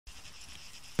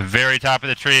The very top of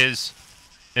the trees.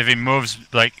 If he moves,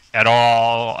 like, at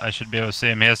all, I should be able to see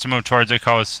him. He has to move towards the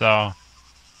coast, so...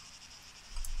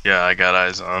 Yeah, I got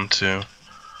eyes on, too.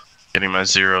 Getting my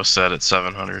 0 set at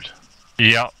 700.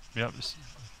 Yep.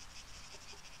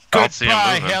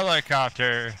 Goodbye, moving.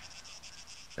 helicopter!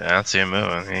 Yeah, I don't see him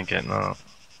moving. He ain't getting up.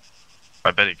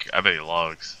 I bet he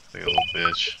logs. Like a little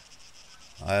bitch.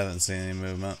 I haven't seen any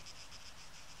movement.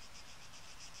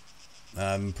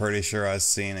 I'm pretty sure I've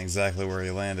seen exactly where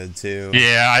he landed, too.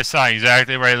 Yeah, I saw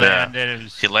exactly where he landed. It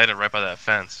was... He landed right by that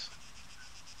fence.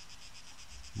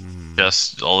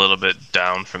 Just a little bit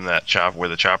down from that chop where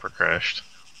the chopper crashed.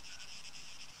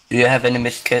 Do you have any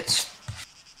missed kits?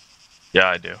 Yeah,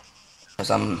 I do.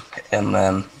 Because I'm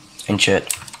injured.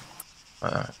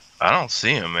 I don't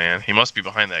see him, man. He must be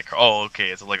behind that car. Oh, okay.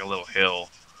 It's like a little hill.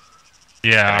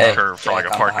 Yeah. And a curve for like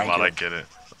a parking lot. I get it.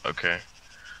 Okay.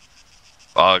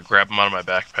 I'll grab him out of my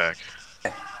backpack.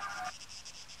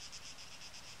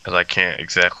 Cause I can't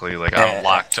exactly, like, I'm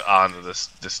locked onto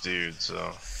this dude,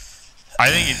 so. I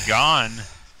think he's gone.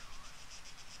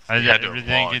 I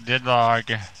think he did log.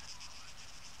 You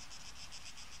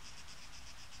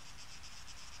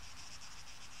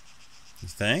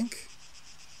think?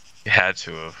 He had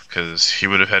to have, because he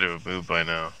would have had to have moved by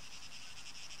now.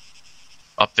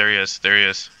 Up, there he is. There he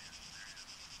is.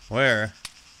 Where?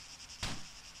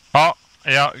 Oh,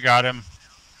 yeah, got him.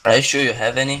 Are you sure you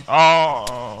have any?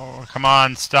 Oh, come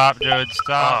on, stop, dude,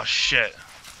 stop. Oh, shit.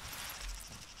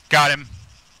 Got him.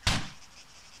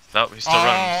 Nope, he's still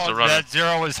running. Still running. That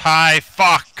 0 was high.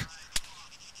 Fuck.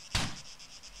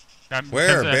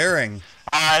 Where? Bearing?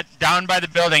 Down by the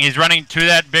building. He's running to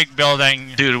that big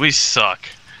building. Dude, we suck.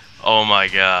 Oh my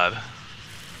god.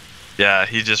 Yeah,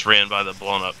 he just ran by the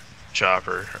blown up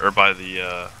chopper. Or by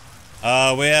the,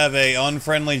 we have a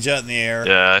unfriendly jet in the air.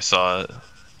 Yeah, I saw it.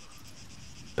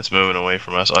 It's moving away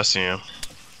from us. I see him.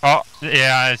 Oh,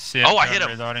 yeah, I see him. Oh, I hit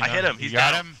him. I hit him. He's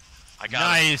got down. him? I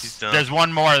got him. Nice. There's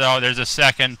one more, though. There's a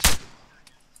second.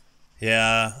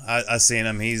 Yeah, I seen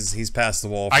him. He's past the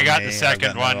wall. I got the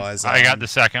second one. I got the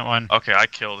second one. Okay, I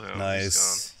killed him.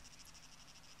 Nice.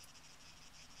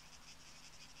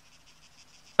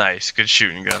 Nice. Good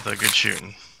shooting, Gotha. Good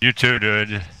shooting. You too,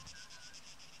 dude.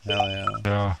 Hell yeah.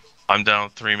 So, I'm down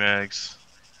 3 mags.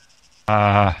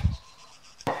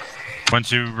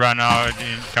 Once you run out,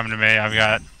 you can come to me. I've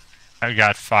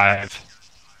got 5.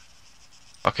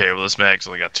 Okay, well this mag's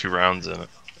only got 2 rounds in it.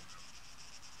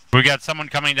 We got someone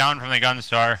coming down from the gun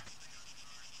store.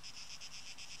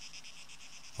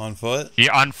 On foot?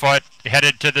 Yeah, on foot,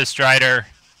 headed to the Strider.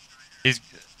 He's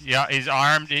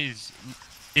armed. He's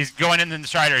going in the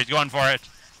Strider. He's going for it.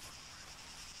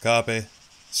 Copy.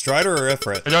 Strider or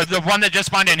Ifrit? The one that just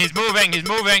spawned in. He's moving. He's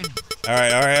moving. All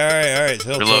right.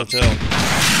 Chill.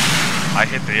 I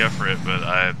hit the Ifrit, but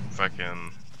I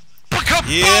fucking.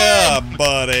 Yeah,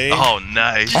 buddy. Oh,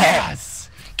 nice. Yes.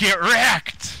 Get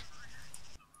wrecked.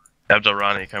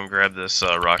 Abdulrani, come grab this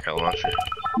rocket launcher.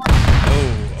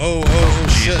 Oh,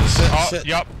 shit.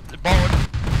 Yep, the boat.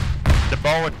 The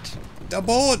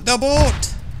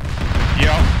boat.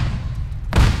 Yep.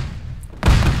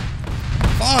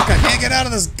 Fuck, I can't get out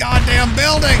of this goddamn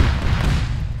building.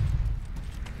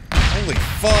 Holy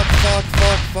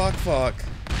fuck.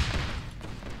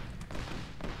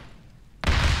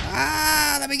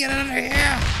 Ah, let me get out of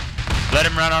here. Let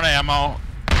him run out of ammo.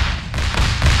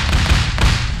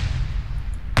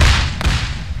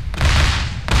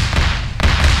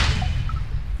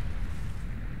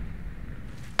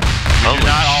 We do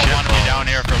not all want to be down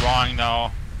here for long,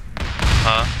 though.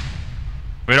 Huh?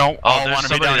 We don't all want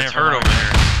to be down here for long. Over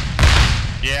there.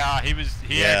 Yeah, he was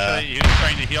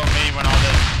trying to heal me when all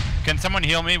this. Can someone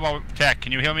heal me while Tech?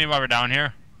 Can you heal me while we're down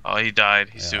here? Oh, he died.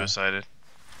 He suicided.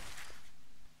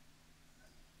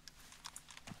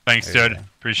 Thanks, dude.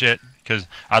 Appreciate it. Because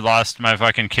I lost my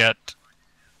fucking kit.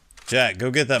 Jack,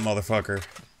 go get that motherfucker.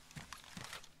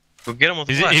 Go get him with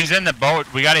He's in the boat.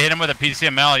 We gotta hit him with a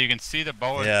PCML. You can see the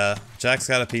boat. Yeah, Jack's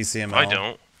got a PCML. I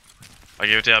don't. I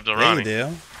gave it to Abdulrani. Yeah,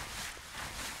 you do.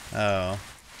 Oh.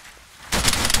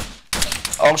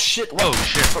 Oh shit! Oh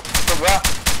shit!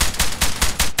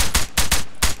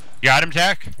 Got him,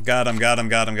 Tech? Got him.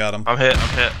 I'm hit.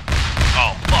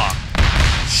 Oh fuck!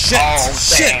 Shit!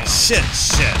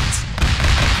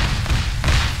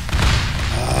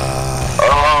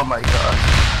 Oh my god!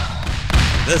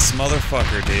 This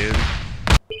motherfucker, dude.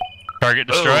 Target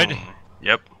destroyed? Boom.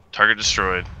 Yep. Target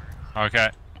destroyed. Okay.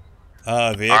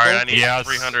 Vehicle? Alright, I need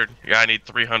 300. Yeah, I need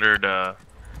 300,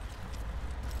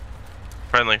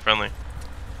 Friendly.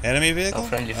 Enemy vehicle? Oh,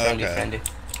 friendly.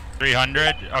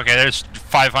 300? Okay, there's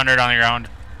 500 on the ground.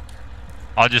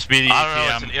 I'll just be the I don't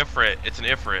know, ATM. it's an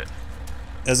Ifrit.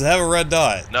 Does it have a red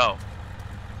dot? No.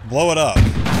 Blow it up.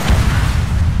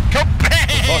 Go bang!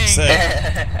 For fuck's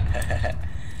sake.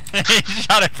 He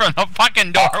shot it from the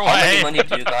fucking How many doorway. money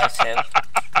do you guys have?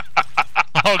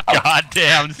 Oh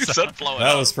goddamn! You son. said blow it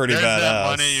That up. was pretty There's that badass.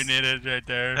 money you needed right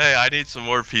there. Hey, I need some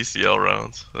more PCL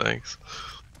rounds. Thanks.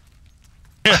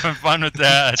 You're having fun with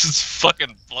that. Just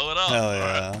fucking blow it up. Hell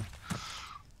Alright. yeah.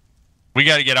 We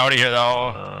gotta get out of here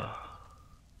though.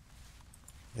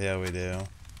 Yeah, we do.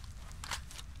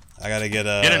 I gotta get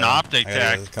a... Get an optic I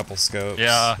gotta get tech. a couple scopes.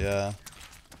 Yeah. Yeah.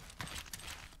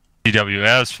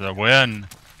 TWS for the win.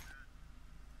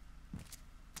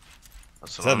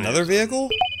 That's Is what that I'm another using. vehicle?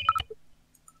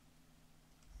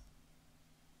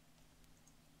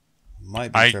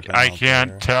 Might be I tripping I out can't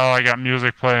there. tell. I got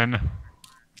music playing.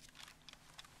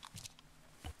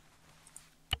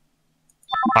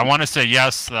 I want to say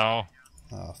yes though.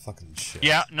 Oh, fucking shit.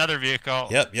 Yeah, another vehicle.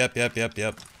 Yep.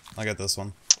 I got this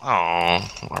one. Oh,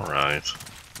 alright.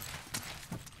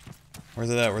 Where's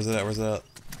it at? Where's it at? Where's it at?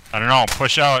 I don't know.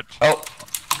 Push out. Oh,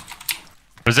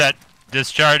 Was that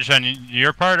discharge on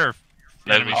your part or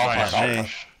That'd be enemy my fire? part. Hey.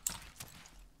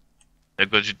 There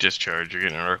goes your discharge. You're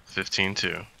getting an arc 15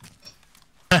 too.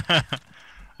 Okay,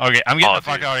 I'm getting Oh, the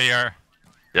fuck dude. out of here.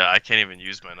 Yeah, I can't even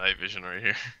use my night vision right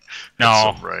here. No.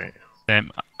 It's so bright.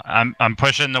 Same. I'm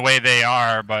pushing the way they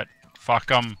are, but fuck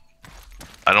them.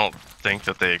 I don't think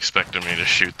that they expected me to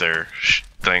shoot their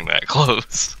thing that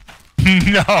close.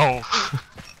 No.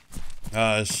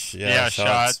 Yeah,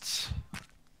 shots.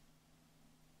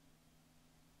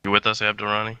 You with us,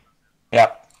 Abdurrani?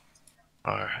 yeah,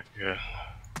 Alright, good.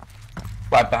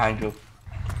 right behind you.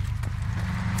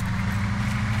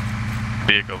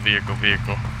 Vehicle.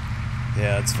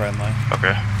 Yeah, it's friendly.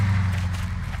 Okay.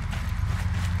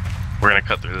 We're gonna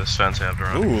cut through this fence,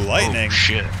 Abdurrani. Ooh, lightning. Oh,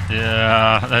 shit.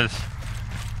 Yeah, that's.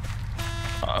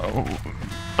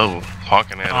 Oh,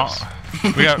 honking at Oh. us.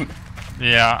 We got.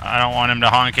 Yeah, I don't want him to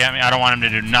honk at me. I don't want him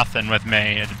to do nothing with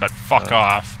me. But fuck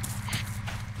off.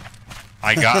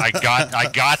 I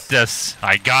got this.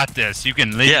 I got this. You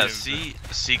can leave. Yeah,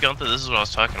 see, Gunther, this is what I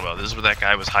was talking about. This is where that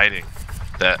guy was hiding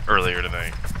that earlier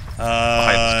tonight.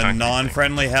 concrete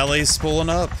Non-friendly helis spooling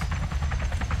up.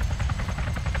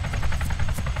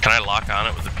 Can I lock on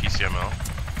it with a PCML?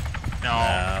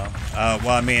 No.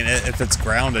 Well, I mean, if it's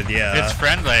grounded, yeah. It's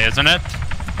friendly, isn't it?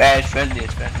 Yeah, it's friendly,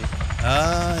 it's friendly.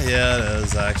 Yeah, it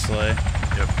is actually.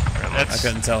 Yep, friendly. I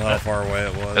couldn't tell how far away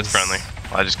it was. It's friendly.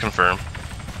 I just confirmed.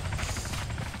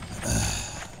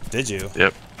 Did you?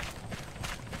 Yep.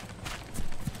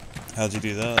 How'd you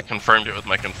do I that? confirmed it with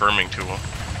my confirming tool.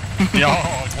 Yo,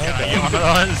 can I get one of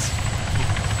those?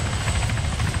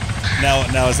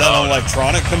 Now is that Oh, an no.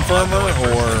 electronic confirmer I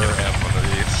or have one of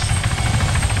these.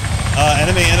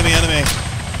 enemy?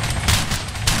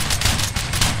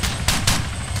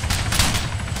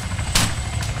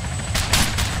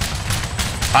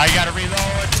 I gotta reload.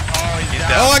 Oh, he's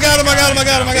down. Oh, I got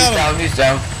him! He's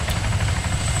down.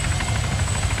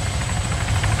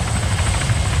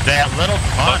 That little What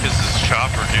the fuck cunt. is this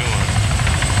chopper doing?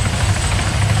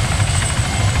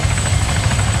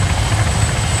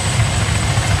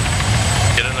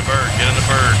 Get in the bird, get in the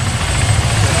bird.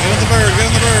 Get in the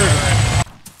bird!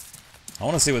 I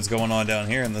want to see what's going on down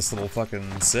here in this little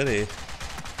fucking city.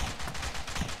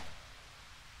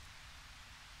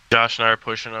 Josh and I are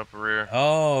pushing up rear.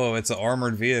 Oh, it's an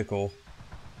armored vehicle.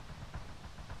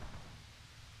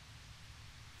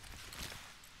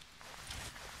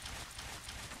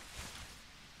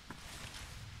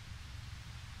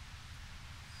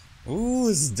 Ooh,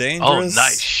 this is Oh, dangerous.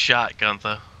 nice shot,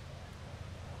 Gunther.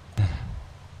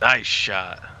 Nice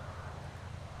shot.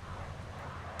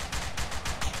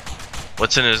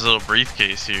 What's in his little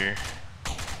briefcase here?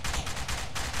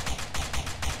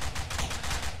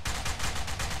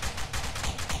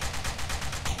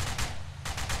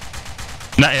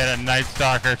 Not yet a Night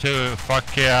Stalker too.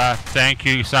 Fuck yeah. Thank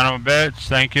you, son of a bitch.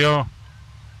 Thank you.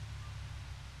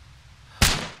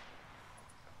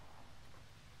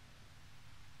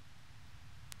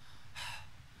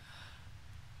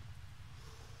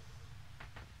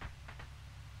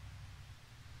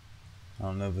 I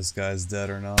don't know if this guy's dead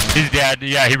or not. He's dead.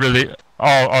 Yeah, he really.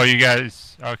 Oh, you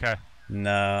guys. Okay.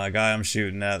 Nah, a guy I'm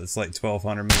shooting at that's like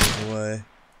 1,200 meters away.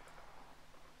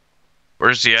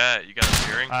 Where's he at? You got a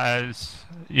steering?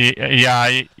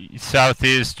 Yeah,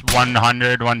 southeast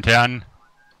 100, 110.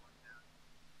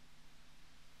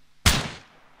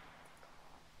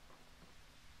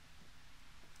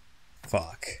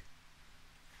 Fuck.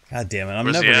 God damn it, I'm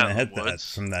Where's he never at, gonna in the hit that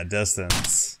woods? from that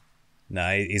distance.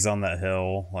 Nah, he's on that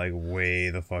hill, like way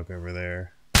the fuck over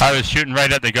there. I was shooting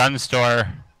right at the gun store.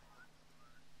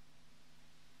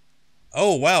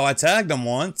 Oh wow, I tagged him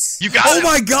once. You got Oh him.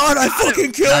 my god, I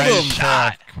fucking killed Nice him!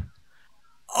 shot.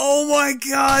 Oh my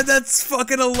god, that's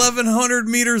fucking 1,100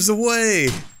 meters away.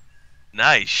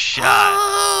 Nice shot.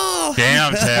 Oh!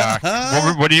 Damn, Tack.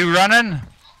 What are you running?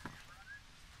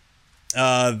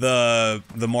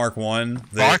 The Mark 1.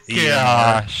 The Fuck EMR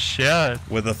yeah, shit.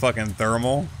 with the fucking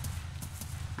thermal.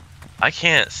 I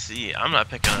can't see. I'm not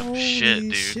picking up shit,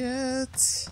 dude. Shit.